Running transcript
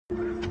Do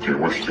you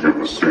wish to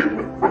give a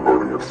statement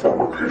regarding your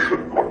former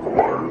patient, Michael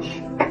Myers?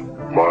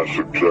 My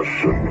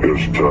suggestion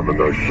is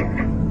termination.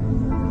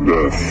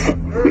 Death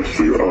is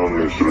the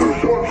only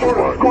solution for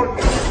Michael.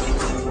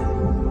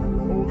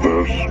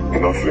 There's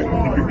nothing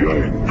to be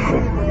gained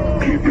from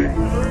keeping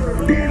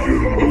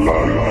evil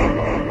alive.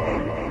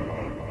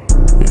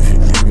 If you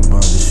think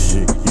about this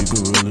shit, you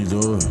could really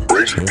do it.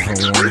 If I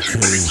wanna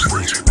kill you,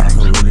 I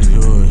could really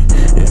do it.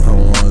 If I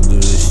wanna do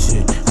this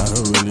shit, I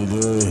could really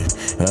do it.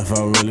 If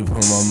I really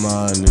put my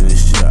mind in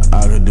this shit,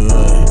 I could do it.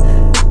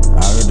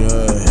 I could do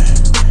it.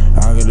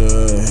 I could do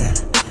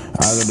it.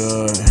 I could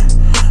do it.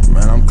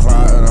 Man, I'm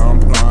plotting on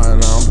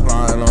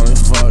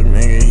this fuck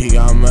nigga. He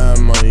got mad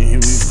money, he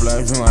be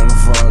flexing like a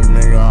fuck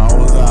nigga. I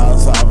was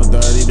outside for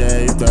 30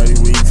 days,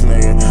 30 weeks,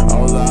 nigga. I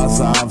was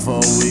outside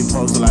for a week,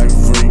 posted like a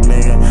freak,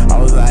 nigga. I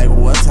was like,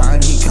 what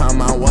time he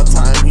come out, what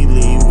time he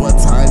leave, what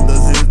time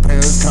does his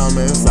parents come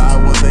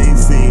inside, what they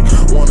see.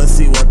 Wanna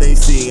see what they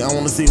see, I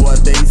wanna see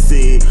what they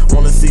see.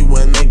 Wanna see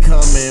when they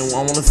come in,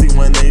 I wanna see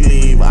when they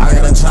leave. I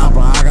got a chopper,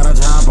 I got a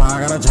chopper,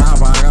 I got a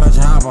chopper, I got a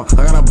chopper.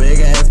 I got a big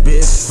ass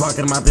bitch,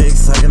 fucking my dick,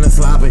 sucking and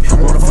sloppy. I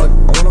wanna fuck,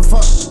 I wanna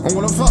fuck, I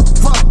wanna fuck.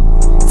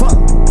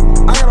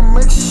 I gotta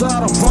make sure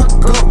to fuck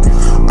up.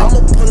 I'ma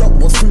pull up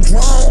with some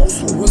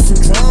drones, I'ma pull up with some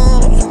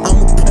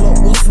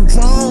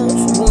drones,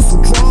 I'ma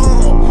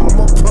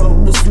pull up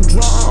with some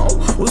drones,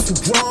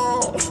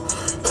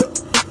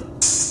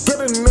 Get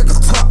a nigga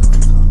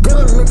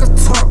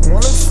talk,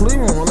 when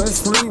they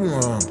sleepin',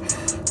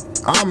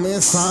 I'm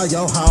inside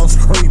your house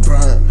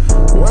creepin'.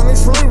 When they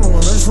sleepin',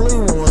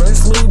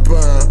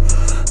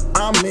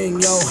 I'm in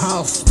your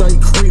house, stay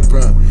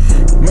creepin'.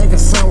 Make a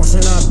sandwich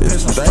and that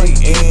bitch stay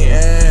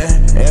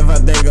in. If I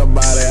think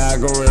about it, I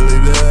can really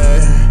do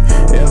it.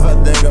 If I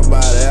think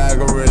about